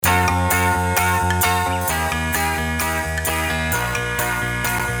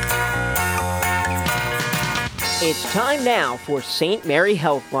It's time now for St. Mary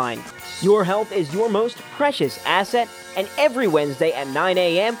Healthline. Your health is your most precious asset, and every Wednesday at 9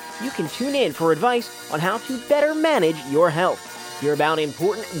 a.m., you can tune in for advice on how to better manage your health. Hear about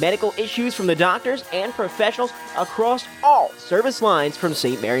important medical issues from the doctors and professionals across all service lines from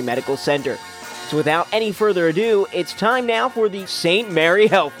St. Mary Medical Center. So without any further ado, it's time now for the St. Mary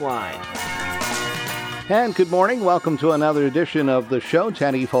Healthline. And good morning. Welcome to another edition of the show.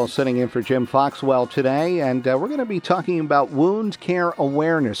 Ted Efall sitting in for Jim Foxwell today, and we're going to be talking about wound care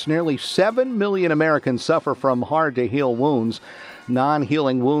awareness. Nearly 7 million Americans suffer from hard-to-heal wounds.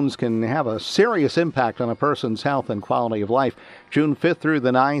 Non-healing wounds can have a serious impact on a person's health and quality of life. June 5th through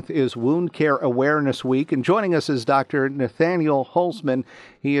the 9th is Wound Care Awareness Week, and joining us is Dr. Nathaniel Holzman.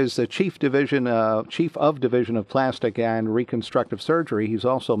 He is the Chief of Division of Plastic and Reconstructive Surgery. He's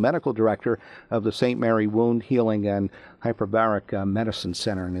also Medical Director of the St. Mary Wound Healing and Hyperbaric Medicine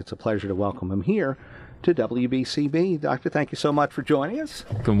Center, and it's a pleasure to welcome him here to WBCB. Doctor, thank you so much for joining us.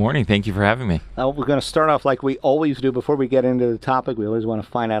 Good morning. Thank you for having me. We're going to start off like we always do. Before we get into the topic, we always want to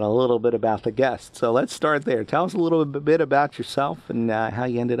find out a little bit about the guest. So let's start there. Tell us a little bit about yourself and how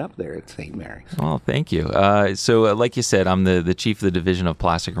you ended up there at St. Mary's. Well, thank you. So like you said, I'm the Chief of the Division of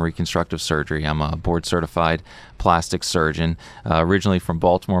Plastic and Reconstructive Surgery. I'm a board-certified plastic surgeon, originally from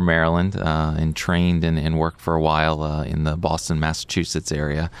Baltimore, Maryland, and trained and worked for a while in the Boston, Massachusetts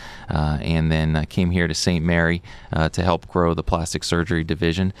area, and then came here to St. Mary to help grow the plastic surgery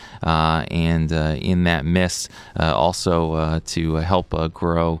division, and in that midst, also to help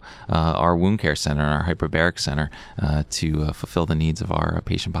grow our wound care center and our hyperbaric center to fulfill the needs of our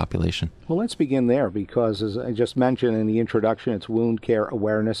patient population. Well, let's begin there because, as I just mentioned in the introduction, it's wound care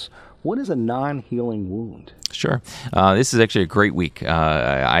awareness. What is a non-healing wound? Sure. This is actually a great week,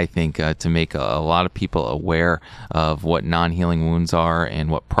 I think, to make a lot of people aware of what non-healing wounds are and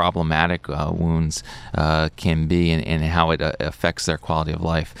what problematic wounds can be and how it affects their quality of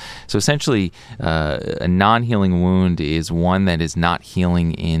life. So essentially, a non-healing wound is one that is not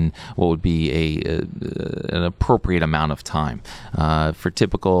healing in what would be an appropriate amount of time. For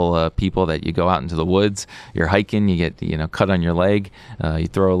typical people that you go out into the woods, you're hiking, you get cut on your leg, you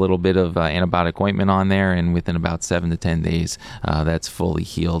throw a little bit of antibiotic ointment on there, and within about 7 to 10 days, that's fully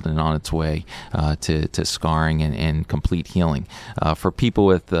healed and on its way to scarring and complete healing. For people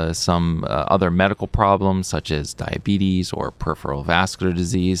with some other medical problems, such as diabetes or peripheral vascular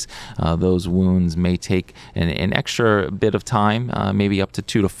disease, those wounds may take an extra bit of time, maybe up to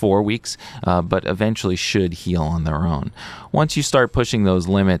 2 to 4 weeks, but eventually should heal on their own. Once you start pushing those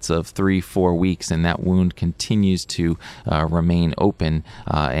limits of 3-4 weeks and that wound continues to remain open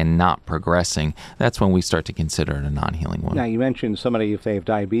and not progressing, that's when we start to consider it a non-healing wound. Now, you mentioned somebody, if they have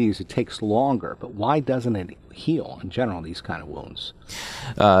diabetes, it takes longer, but why doesn't it heal in general, these kind of wounds?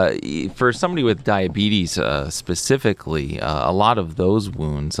 For somebody with diabetes specifically, a lot of those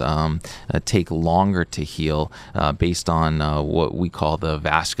wounds take longer to heal based on what we call the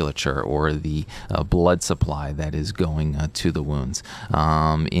vasculature or the blood supply that is going to the wounds.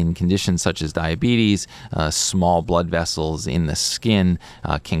 In conditions such as diabetes, small blood vessels in the skin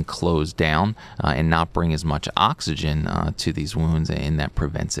can close down and not bring as much oxygen to these wounds, and that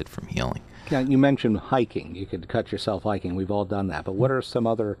prevents it from healing. Now, you mentioned hiking. You could cut yourself hiking. We've all done that. But what are some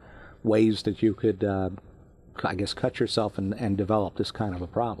other ways that you could, cut yourself and develop this kind of a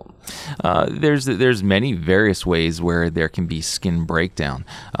problem? There's many various ways where there can be skin breakdown.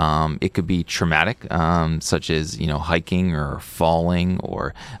 It could be traumatic, such as hiking or falling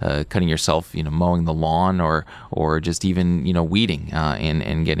or cutting yourself, mowing the lawn or just even weeding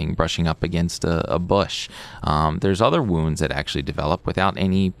and brushing up against a bush. There's other wounds that actually develop without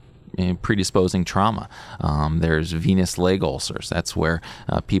any predisposing trauma. There's venous leg ulcers. That's where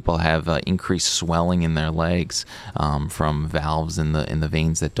people have increased swelling in their legs from valves in the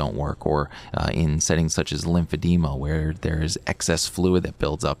veins that don't work, or in settings such as lymphedema, where there's excess fluid that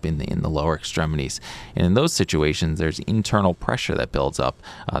builds up in the lower extremities. And in those situations, there's internal pressure that builds up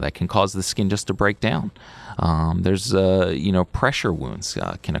that can cause the skin just to break down. There's pressure wounds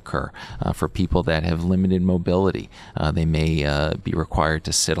can occur for people that have limited mobility. They may be required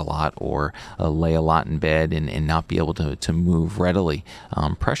to sit a lot or lay a lot in bed and not be able to move readily.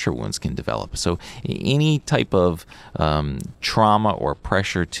 Pressure wounds can develop. So any type of trauma or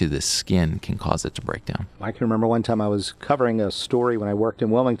pressure to the skin can cause it to break down. I can remember one time I was covering a story when I worked in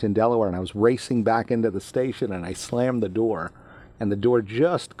Wilmington, Delaware, and I was racing back into the station, and I slammed the door, and the door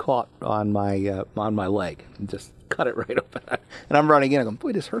just caught on my leg and just cut it right open. And I'm running in, I'm going,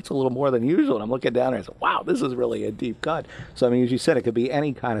 boy, this hurts a little more than usual. And I'm looking down and I said, wow, this is really a deep cut. So, I mean, as you said, it could be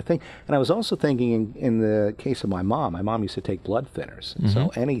any kind of thing. And I was also thinking in the case of my mom used to take blood thinners. Mm-hmm.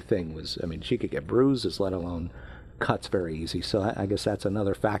 So anything was, I mean, she could get bruises, let alone cut's very easy. So I guess that's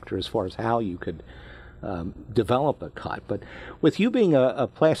another factor as far as how you could develop a cut. But with you being a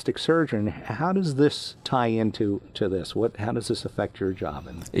plastic surgeon, how does this tie into this? How does this affect your job?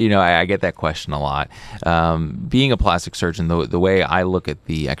 I get that question a lot. Being a plastic surgeon, the way I look at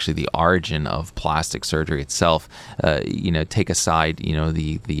the origin of plastic surgery itself, take aside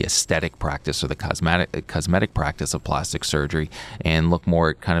the aesthetic practice or the cosmetic practice of plastic surgery, and look more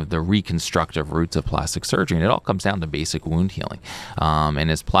at kind of the reconstructive roots of plastic surgery, and it all comes down to basic wound healing.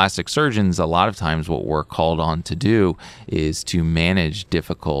 And as plastic surgeons, a lot of times what we're called on to do is to manage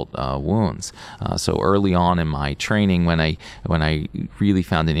difficult wounds. So early on in my training, when I really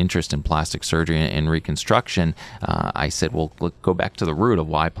found an interest in plastic surgery and reconstruction, I said, well, go back to the root of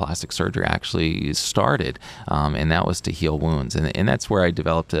why plastic surgery actually started, and that was to heal wounds. And that's where I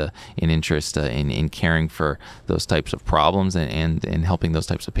developed an interest in caring for those types of problems and helping those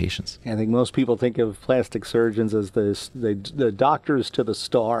types of patients. I think most people think of plastic surgeons as the doctors to the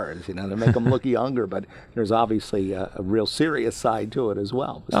stars, to make them look younger, but there's obviously a real serious side to it as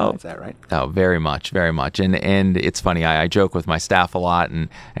well. Besides that, right? Oh, very much, very much. And it's funny, I joke with my staff a lot, and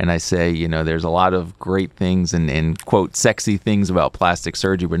I say, there's a lot of great things and quote, sexy things about plastic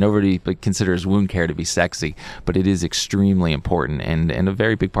surgery, but nobody considers wound care to be sexy. But it is extremely important and a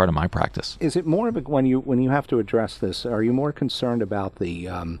very big part of my practice. Is it more of when you have to address this, are you more concerned about the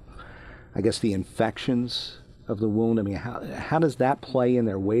infections of the wound? I mean, how does that play in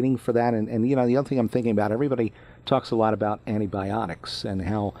there, waiting for that? And the other thing I'm thinking about, everybody talks a lot about antibiotics and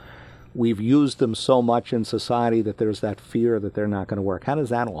how we've used them so much in society that there's that fear that they're not going to work. How does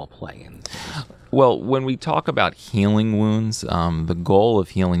that all play in? Well, when we talk about healing wounds, the goal of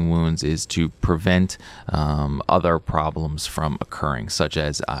healing wounds is to prevent other problems from occurring, such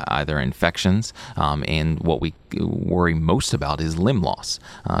as either infections, and what we worry most about is limb loss.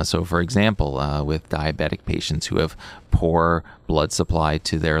 So, for example, with diabetic patients who have poor blood supply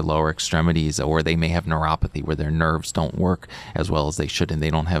to their lower extremities, or they may have neuropathy where their nerves don't work as well as they should and they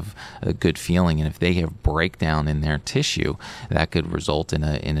don't have a good feeling, and if they have breakdown in their tissue, that could result in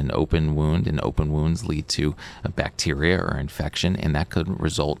an open wound, and open wounds lead to a bacteria or infection, and that could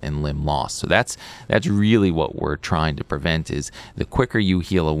result in limb loss. So that's really what we're trying to prevent, is the quicker you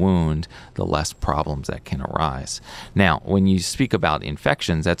heal a wound, the less problems that can arise. Now, when you speak about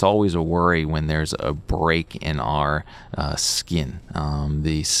infections, that's always a worry when there's a break in our skin.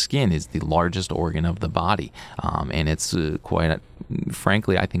 The skin is the largest organ of the body, and it's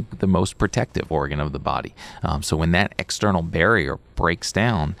frankly, I think, the most protective organ of the body. So when that external barrier breaks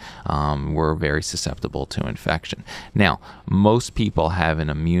down, we're very susceptible to infection. Now, most people have an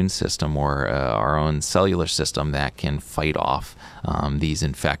immune system or our own cellular system that can fight off these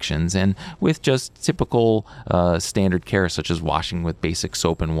infections, and with just typical standard care, such as washing with basic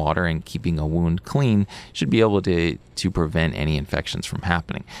soap and water and keeping a wound clean, should be able to prevent any infections from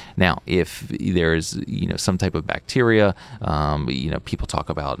happening. Now, if there's some type of bacteria, people talk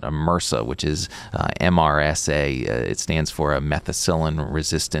about MRSA, which is MRSA. It stands for a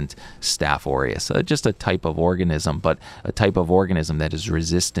methicillin-resistant Staph aureus, just a type of organism, but a type of organism that is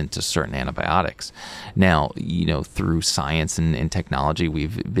resistant to certain antibiotics. Now, through science and technology,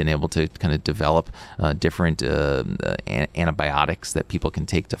 we've been able to kind of develop different antibiotics that people can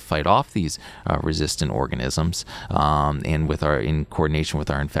take to fight off these resistant organisms. And in coordination with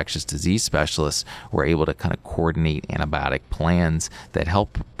our infectious disease specialists, we're able to kind of coordinate antibiotic plans that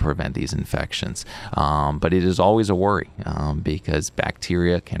help prevent these infections. But it is always a worry because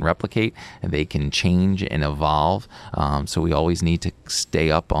bacteria can replicate and they can change and evolve. So we always need to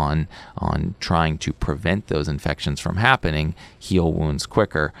stay up on trying to prevent those infections from happening, heal wounds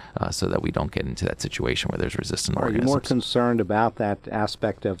quicker, so that we don't get into that situation where there's resistant organisms. Are you more concerned about that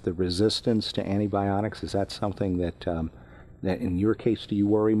aspect of the resistance to antibiotics? Is that something that in your case, do you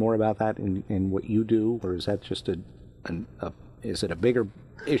worry more about that in what you do, or is that just is it a bigger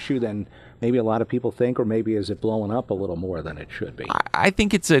issue than maybe a lot of people think, or maybe is it blowing up a little more than it should be? I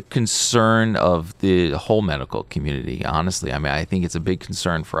think it's a concern of the whole medical community, honestly. I mean, I think it's a big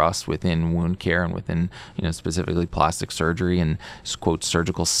concern for us within wound care and within, specifically plastic surgery and, quote,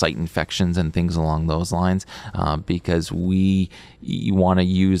 surgical site infections and things along those lines, because we want to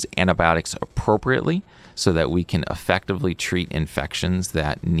use antibiotics appropriately so that we can effectively treat infections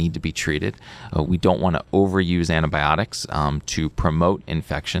that need to be treated. We don't want to overuse antibiotics to promote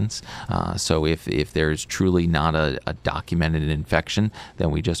infections. So if there's truly not a documented infection,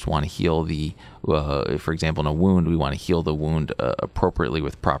 then we just want to heal for example, in a wound, we want to heal the wound appropriately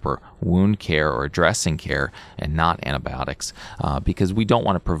with proper wound care or dressing care and not antibiotics, because we don't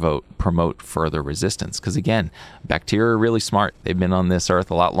want to promote further resistance. Because again, bacteria are really smart. They've been on this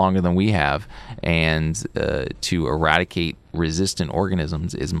earth a lot longer than we have, and to eradicate resistant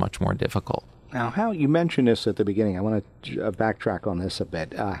organisms is much more difficult. Now, how you mentioned this at the beginning. I want to backtrack on this a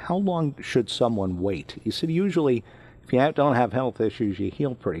bit. How long should someone wait? You said usually if you don't have health issues, you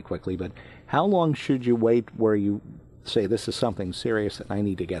heal pretty quickly, but how long should you wait where you say this is something serious and I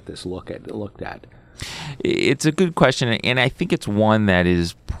need to get this looked at? It's a good question, and I think it's one that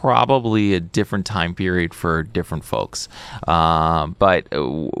is probably a different time period for different folks. But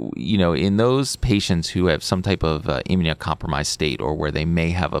in those patients who have some type of immunocompromised state, or where they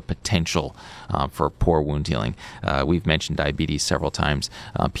may have a potential for poor wound healing, we've mentioned diabetes several times.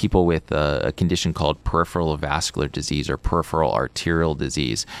 People with a condition called peripheral vascular disease or peripheral arterial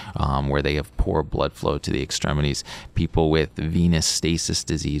disease, where they have poor blood flow to the extremities. People with venous stasis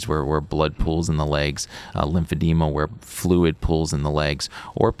disease, where blood pools in the legs. Lymphedema, where fluid pools in the legs,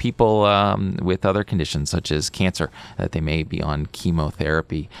 or people with other conditions such as cancer, that they may be on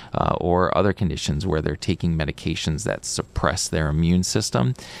chemotherapy, or other conditions where they're taking medications that suppress their immune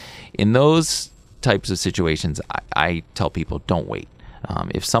system. In those types of situations, I tell people don't wait.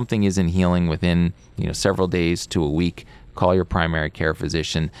 If something isn't healing within several days to a week, call your primary care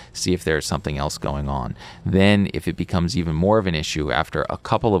physician, see if there's something else going on. Then if it becomes even more of an issue after a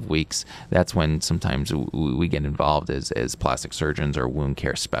couple of weeks, that's when sometimes we get involved as plastic surgeons or wound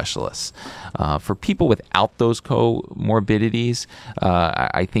care specialists. For people without those comorbidities,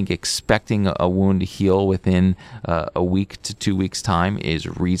 I think expecting a wound to heal within a week to 2 weeks' time is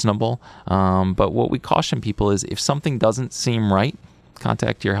reasonable. But what we caution people is if something doesn't seem right,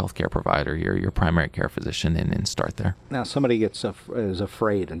 contact your healthcare provider, your primary care physician, and start there. Now, somebody is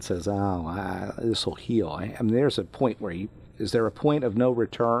afraid and says, this will heal. I mean, there's a point where is there a point of no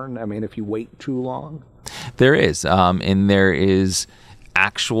return? I mean, if you wait too long? There is, and there is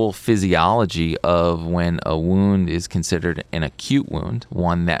actual physiology of when a wound is considered an acute wound,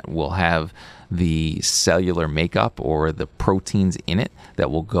 one that will have the cellular makeup or the proteins in it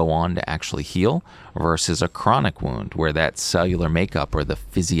that will go on to actually heal, versus a chronic wound where that cellular makeup or the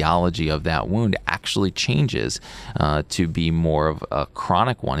physiology of that wound actually changes to be more of a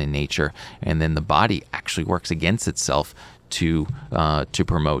chronic one in nature, and then the body actually works against itself to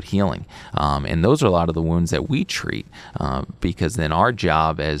promote healing. And those are a lot of the wounds that we treat, because then our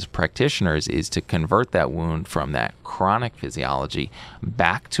job as practitioners is to convert that wound from that chronic physiology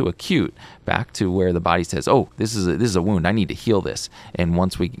back to acute, back to where the body says, oh, this is a wound, I need to heal this. And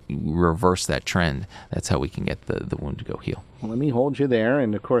once we reverse that trend, that's how we can get the wound to go heal. Well, let me hold you there.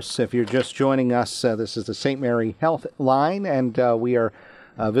 And of course, if you're just joining us, this is the St. Mary Health Line, and we are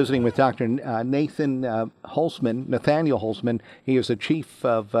visiting with Dr. Nathaniel Holzman. He is the chief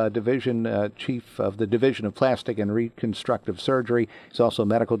of the Division of Plastic and Reconstructive Surgery. He's also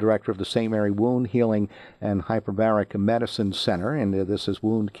medical director of the St. Mary Wound Healing and Hyperbaric Medicine Center, and this is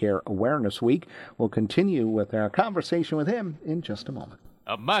Wound Care Awareness Week. We'll continue with our conversation with him in just a moment.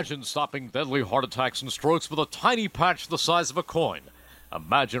 Imagine stopping deadly heart attacks and strokes with a tiny patch the size of a coin.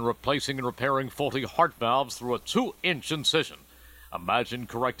 Imagine replacing and repairing faulty heart valves through a 2-inch incision. Imagine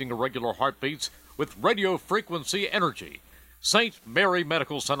correcting irregular heartbeats with radio frequency energy. St. Mary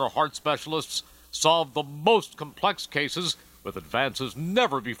Medical Center heart specialists solve the most complex cases with advances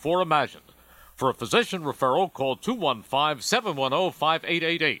never before imagined. For a physician referral, call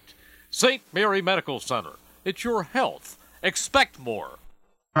 215-710-5888. St. Mary Medical Center. It's your health. Expect more.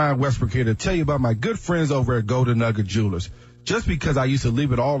 Ryan Westbrook here to tell you about my good friends over at Golden Nugget Jewelers. Just because I used to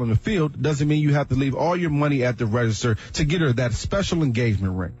leave it all in the field doesn't mean you have to leave all your money at the register to get her that special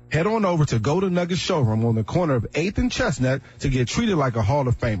engagement ring. Head on over to Golden Nugget Showroom on the corner of 8th and Chestnut to get treated like a Hall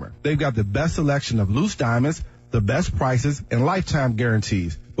of Famer. They've got the best selection of loose diamonds, the best prices, and lifetime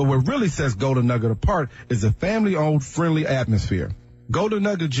guarantees. But what really sets Golden Nugget apart is the family-owned, friendly atmosphere. Golden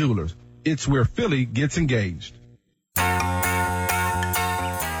Nugget Jewelers. It's where Philly gets engaged.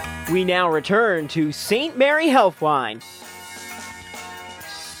 We now return to St. Mary Healthline.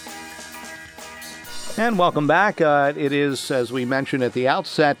 And welcome back. It is, as we mentioned at the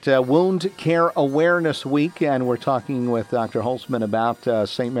outset, Wound Care Awareness Week, and we're talking with Dr. Holzman about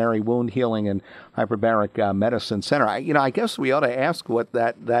St. Mary Wound Healing and Hyperbaric Medicine Center. I guess we ought to ask what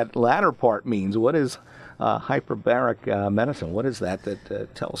that latter part means. What is hyperbaric medicine? What is that?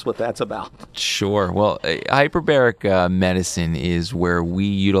 Tell us what that's about. Sure. Well, hyperbaric medicine is where we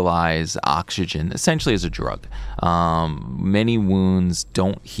utilize oxygen essentially as a drug. Many wounds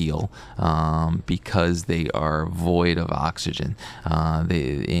don't heal because they are void of oxygen.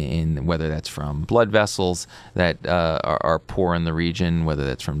 Whether that's from blood vessels that are poor in the region, whether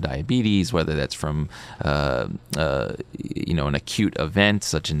that's from diabetes, whether that's from an acute event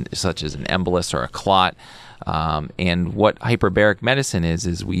such as an embolus or a clot. And what hyperbaric medicine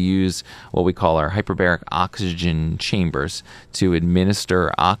is we use what we call our hyperbaric oxygen chambers to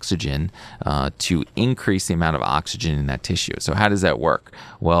administer oxygen to increase the amount of oxygen in that tissue. So how does that work?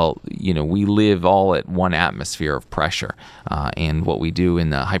 Well, we live all at one atmosphere of pressure. And what we do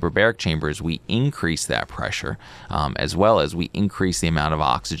in the hyperbaric chambers, we increase that pressure as well as we increase the amount of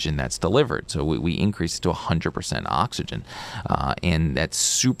oxygen that's delivered. So we increase it to 100% oxygen. And that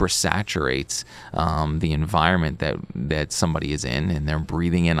super saturates the environment that somebody is in, and they're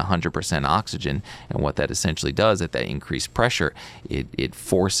breathing in 100% oxygen. And what that essentially does at that increased pressure, it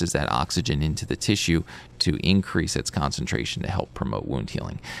forces that oxygen into the tissue to increase its concentration to help promote wound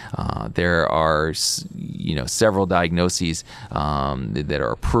healing. There are several diagnoses that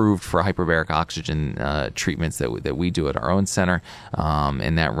are approved for hyperbaric oxygen treatments that we do at our own center,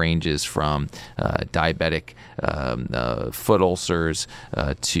 and that ranges from diabetic foot ulcers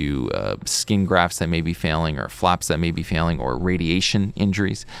to skin grafts that may be failing, or flaps that may be failing, or radiation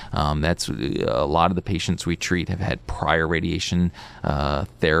injuries. That's a lot of the patients we treat have had prior radiation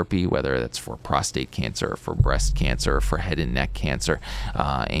therapy, whether that's for prostate cancer, for breast cancer, for head and neck cancer,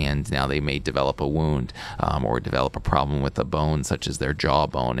 and now they may develop a wound or develop a problem with a bone such as their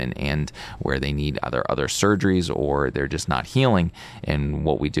jawbone, and where they need other surgeries, or they're just not healing. And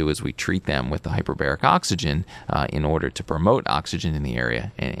what we do is we treat them with the hyperbaric oxygen in order to promote oxygen in the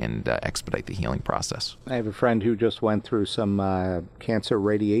area and expedite the healing process. I have a friend who just went through some cancer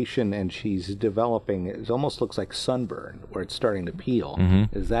radiation, and she's developing, it almost looks like sunburn, where it's starting to peel.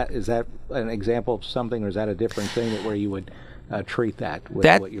 Mm-hmm. Is that an example of something, or is that a different thing where you would treat that with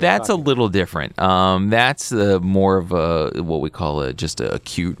what you're that's a talking little different. That's more of what we call just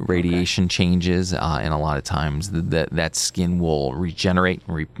acute radiation changes, and a lot of times that skin will regenerate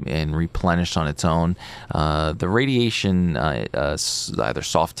and replenish on its own. The radiation, either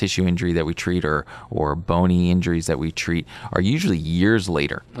soft tissue injury that we treat or bony injuries that we treat, are usually years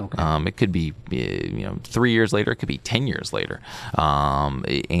later. Okay. It could be 3 years later. It could be 10 years later,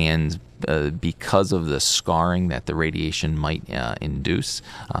 and because of the scarring that the radiation might induce,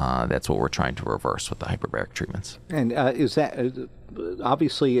 that's what we're trying to reverse with the hyperbaric treatments. And is that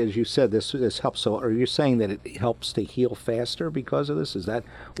obviously, as you said, this helps? So, are you saying that it helps to heal faster because of this? Is that,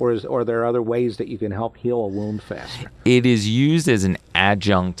 or are there other ways that you can help heal a wound faster? It is used as an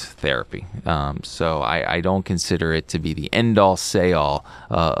adjunct therapy, so I don't consider it to be the end-all, say-all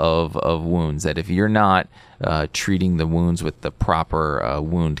of wounds. That if you're not treating the wounds with the proper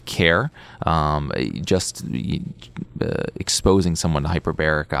wound care, just exposing someone to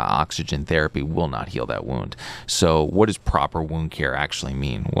hyperbaric oxygen therapy will not heal that wound. So what does proper wound care actually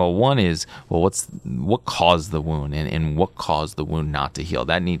mean? Well, one is, what caused the wound, and what caused the wound not to heal?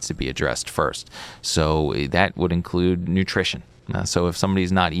 That needs to be addressed first. So that would include nutrition. So if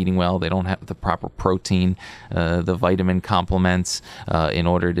somebody's not eating well, they don't have the proper protein, the vitamin complements in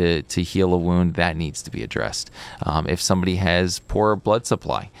order to heal a wound, that needs to be addressed. If somebody has poor blood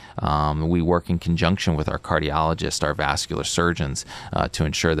supply, we work in conjunction with our cardiologists, our vascular surgeons, to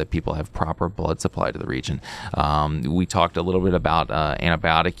ensure that people have proper blood supply to the region. We talked a little bit about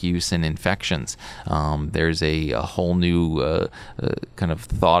antibiotic use and infections. There's a whole new kind of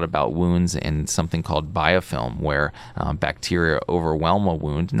thought about wounds and something called biofilm, where bacteria overwhelm a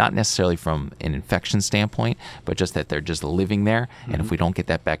wound, not necessarily from an infection standpoint, but just that they're just living there. Mm-hmm. And if we don't get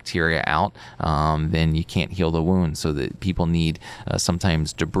that bacteria out, then you can't heal the wound. So that people need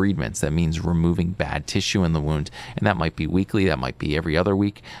sometimes debridements. That means removing bad tissue in the wound. And that might be weekly, that might be every other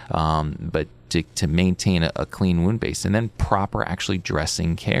week. But to maintain a clean wound base, and then proper actually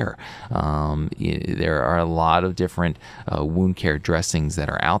dressing care. There are a lot of different wound care dressings that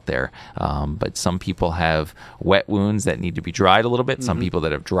are out there, but some people have wet wounds that need to be dried a little bit, some people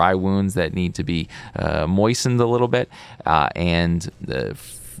that have dry wounds that need to be moistened a little bit, and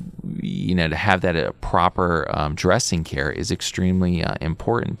to have that proper dressing care is extremely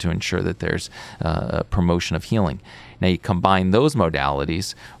important to ensure that there's a promotion of healing. Now you combine those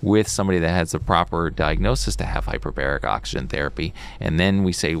modalities with somebody that has the proper diagnosis to have hyperbaric oxygen therapy, and then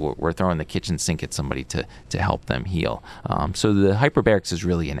we say we're throwing the kitchen sink at somebody to help them heal. So the hyperbarics is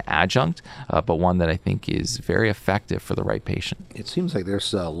really an adjunct, but one that I think is very effective for the right patient. It seems like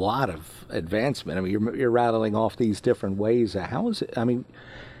there's a lot of advancement. I mean, you're rattling off these different ways. How is it? I mean,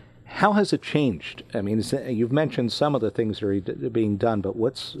 How has it changed? I mean, you've mentioned some of the things that are being done, but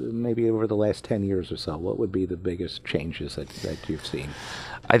what's maybe over the last 10 years or so, what would be the biggest changes that you've seen?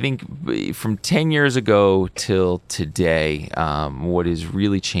 I think from 10 years ago till today, what has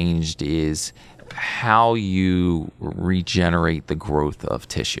really changed is how you regenerate the growth of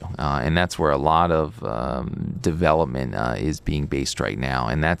tissue. And that's where a lot of development is being based right now.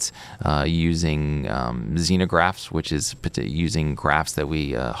 And that's using xenografts, which is using grafts that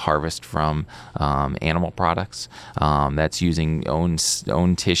we harvest from animal products. That's using own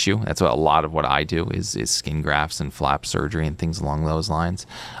tissue. That's what a lot of what I do is skin grafts and flap surgery and things along those lines.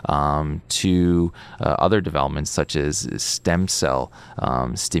 To other developments such as stem cell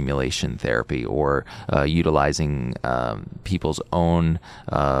stimulation therapy, or utilizing people's own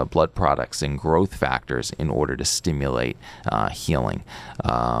blood products and growth factors in order to stimulate healing.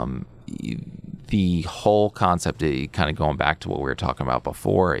 The whole concept, kind of going back to what we were talking about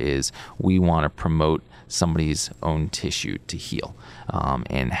before, is we want to promote somebody's own tissue to heal.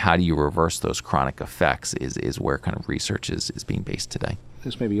 And how do you reverse those chronic effects is where kind of research is being based today.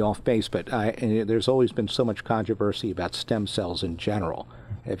 This may be off base, but there's always been so much controversy about stem cells in general.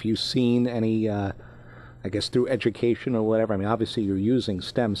 Have you seen any, I guess through education or whatever, I mean, obviously you're using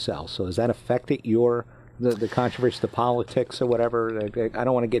stem cells, so has that affected the controversy, the politics or whatever? I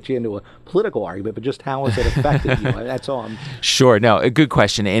don't want to get you into a political argument, but just how has it affected you? That's all. Sure. No, a good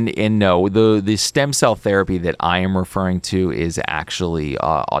question. And no, the stem cell therapy that I am referring to is actually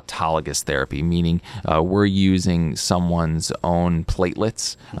autologous therapy, meaning we're using someone's own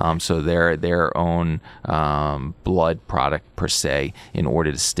platelets, so their own blood product per se, in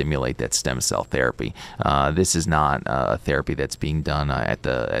order to stimulate that stem cell therapy. This is not a therapy that's being done at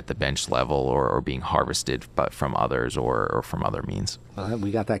the bench level or being harvested but from others or from other means.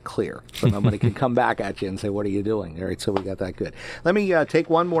 We got that clear, so nobody can come back at you and say, what are you doing? All right, so we got that good. Let me take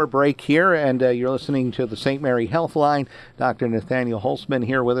one more break here, and you're listening to the St. Mary Health Line. Dr. Nathaniel Holzman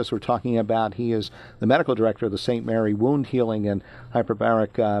here with us. We're talking about, he is the medical director of the St. Mary Wound Healing and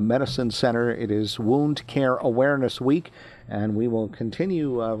Hyperbaric Medicine Center. It is Wound Care Awareness Week, and we will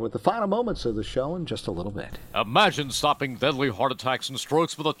continue with the final moments of the show in just a little bit. Imagine stopping deadly heart attacks and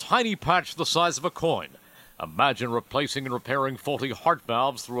strokes with a tiny patch the size of a coin. Imagine replacing and repairing faulty heart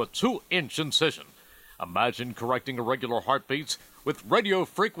valves through a 2-inch incision. Imagine correcting irregular heartbeats with radio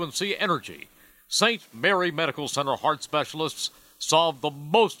frequency energy. St. Mary Medical Center heart specialists solve the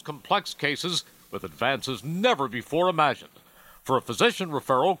most complex cases with advances never before imagined. For a physician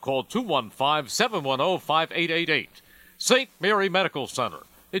referral, call 215-710-5888. St. Mary Medical Center.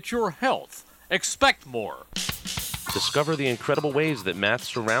 It's your health. Expect more. Discover the incredible ways that math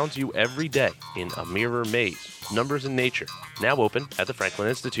surrounds you every day in A Mirror Maze, Numbers in Nature, now open at the Franklin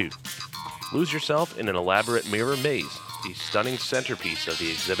Institute. Lose yourself in an elaborate mirror maze, the stunning centerpiece of the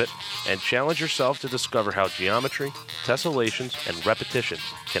exhibit, and challenge yourself to discover how geometry, tessellations, and repetitions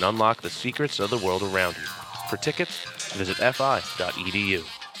can unlock the secrets of the world around you. For tickets, visit fi.edu.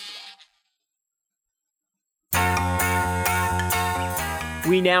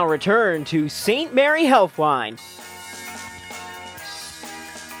 We now return to St. Mary Healthline.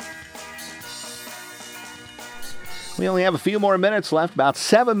 We only have a few more minutes left, about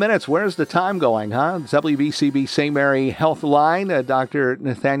 7 minutes. Where's the time going, huh? WBCB St. Mary Health Line. Dr.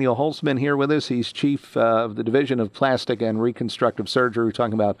 Nathaniel Holzman here with us. He's chief of the Division of Plastic and Reconstructive Surgery. We're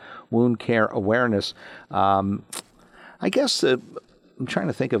talking about wound care awareness. I guess I'm trying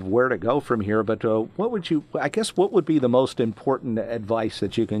to think of where to go from here, but what would be the most important advice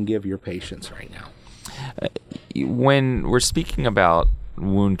that you can give your patients right now? When we're speaking about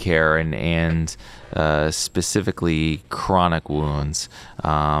wound care and specifically chronic wounds,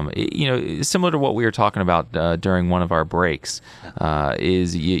 similar to what we were talking about during one of our breaks,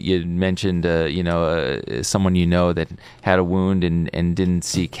 is you mentioned someone that had a wound and didn't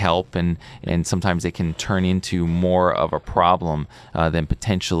seek help, and sometimes it can turn into more of a problem than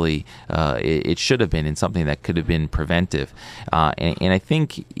potentially it should have been, in something that could have been preventive. And I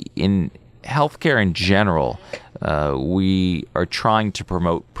think in healthcare in general, we are trying to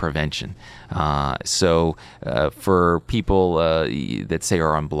promote prevention. So for people that say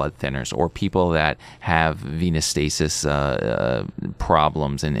are on blood thinners, or people that have venous stasis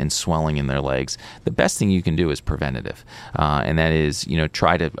problems and swelling in their legs, the best thing you can do is preventative, and that is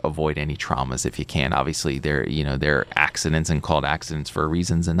try to avoid any traumas if you can. Obviously, they're accidents and called accidents for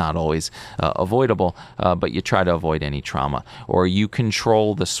reasons and not always avoidable, but you try to avoid any trauma, or you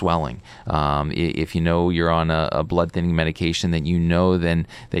control the swelling. If you're on a a blood thinning medication, that you know then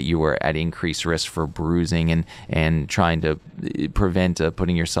that you are at increased risk for bruising and trying to prevent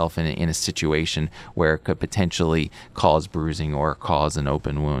putting yourself in a situation where it could potentially cause bruising or cause an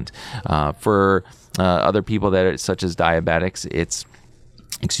open wound. For other people that are such as diabetics,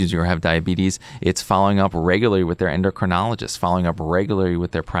 or have diabetes, it's following up regularly with their endocrinologist, following up regularly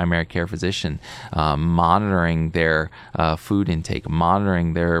with their primary care physician, monitoring their food intake,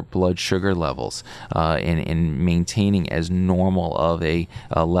 monitoring their blood sugar levels, and maintaining as normal of a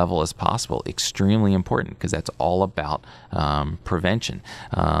level as possible. Extremely important, because that's all about prevention.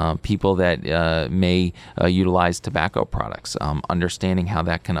 People that may utilize tobacco products, understanding how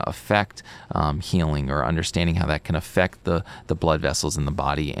that can affect healing, or understanding how that can affect the blood vessels in the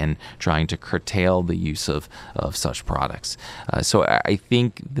body, and trying to curtail the use of such products. So I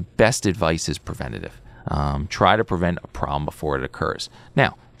think the best advice is preventative. Try to prevent a problem before it occurs.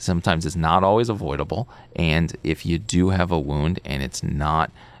 Now, sometimes it's not always avoidable, and if you do have a wound and it's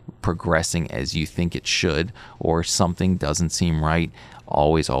not progressing as you think it should, or something doesn't seem right,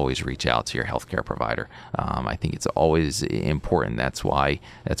 always reach out to your healthcare provider. I think it's always important. That's why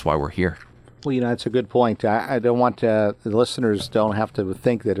we're here. Well, that's a good point. I don't want the listeners don't have to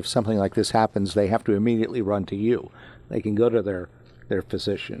think that if something like this happens, they have to immediately run to you. They can go to their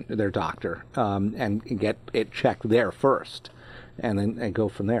physician, their doctor, and get it checked there first, and then go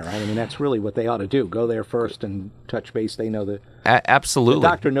from there. Right? I mean, that's really what they ought to do. Go there first and touch base. They know absolutely. The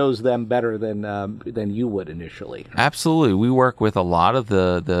doctor knows them better than you would initially. Absolutely. We work with a lot of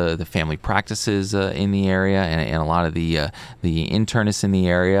the family practices in the area, and a lot of the internists in the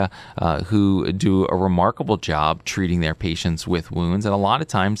area who do a remarkable job treating their patients with wounds. And a lot of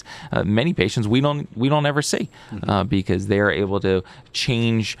times, many patients we don't ever see because they are able to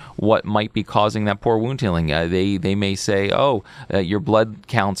change what might be causing that poor wound healing. They may say, your blood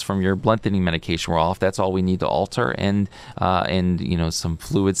counts from your blood thinning medication were off. That's all we need to alter, and some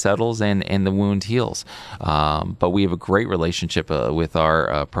fluid settles and the wound heals. But we have a great relationship with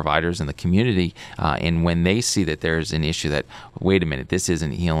our providers in the community, and when they see that there's an issue that, wait a minute, this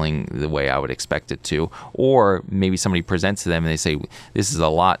isn't healing the way I would expect it to, or maybe somebody presents to them and they say, this is a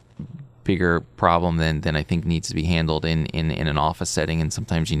lot bigger problem than I think needs to be handled in an office setting, and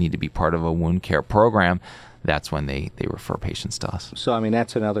sometimes you need to be part of a wound care program, that's when they refer patients to us. So, I mean,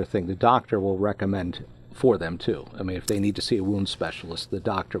 that's another thing. The doctor will recommend for them too. I mean, if they need to see a wound specialist, the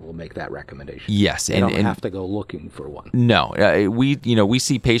doctor will make that recommendation. Yes, they don't have to go looking for one. No, we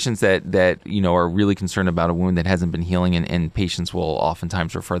see patients that are really concerned about a wound that hasn't been healing, and patients will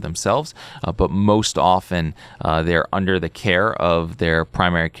oftentimes refer themselves. But most often, they're under the care of their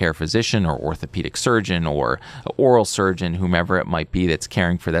primary care physician or orthopedic surgeon or oral surgeon, whomever it might be that's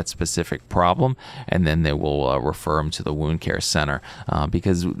caring for that specific problem, and then they will refer them to the wound care center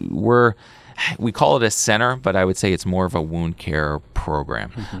because we call it a center, but I would say it's more of a wound care program.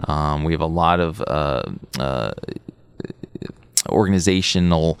 Mm-hmm. We have a lot of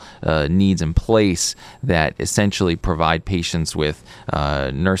organizational needs in place that essentially provide patients with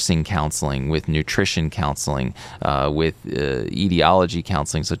nursing counseling, with nutrition counseling, with etiology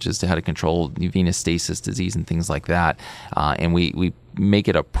counseling, such as how to control venous stasis disease and things like that. And we make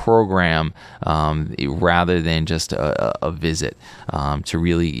it a program rather than just a visit to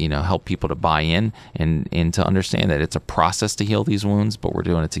really help people to buy in and to understand that it's a process to heal these wounds, but we're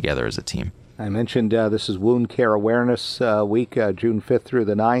doing it together as a team. I mentioned this is Wound Care Awareness Week, June 5th through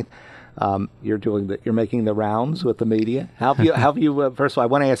the 9th. You're making the rounds with the media. How have you? First of all, I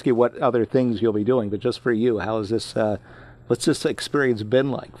want to ask you what other things you'll be doing, but just for you, how is this? What's this experience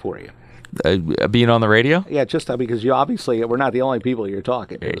been like for you? Being on the radio? Yeah, just because we're not the only people you're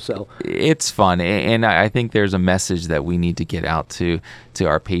talking to. So it's fun, and I think there's a message that we need to get out to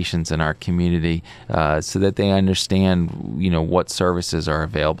our patients and our community so that they understand, what services are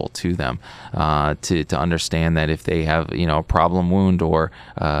available to them. To understand that if they have, a problem wound or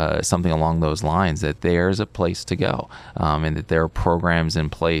something along those lines, that there's a place to go, and that there are programs in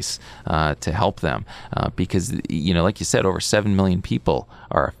place to help them. Because, like you said, over 7 million people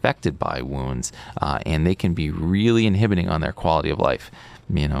are affected by wounds, and they can be really inhibiting on their quality of life.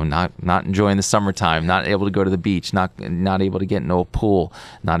 Not enjoying the summertime, not able to go to the beach, not able to get into a pool,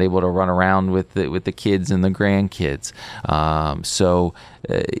 not able to run around with the kids and the grandkids.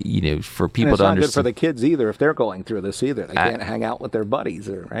 For people to understand, it's not good for the kids either if they're going through this either. They can't hang out with their buddies,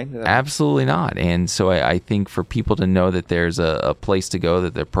 right? Absolutely not. And so I think for people to know that there's a place to go,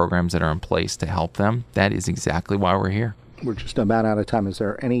 that there are programs that are in place to help them, that is exactly why we're here. We're just about out of time. Is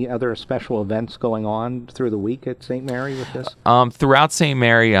there any other special events going on through the week at St. Mary with this? Throughout St.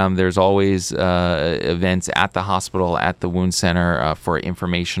 Mary, there's always events at the hospital, at the wound center for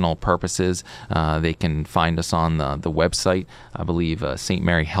informational purposes. They can find us on the website, I believe,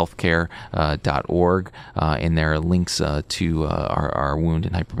 stmaryhealthcare.org, and there are links to our wound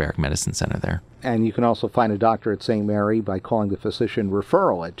and hyperbaric medicine center there. And you can also find a doctor at St. Mary by calling the physician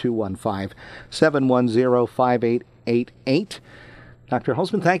referral at 215-710-5888. Dr.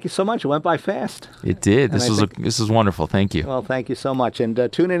 Holzman, thank you so much. It went by fast. It did. This was wonderful. Thank you. Well, thank you so much.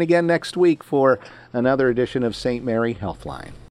 And tune in again next week for another edition of St. Mary Healthline.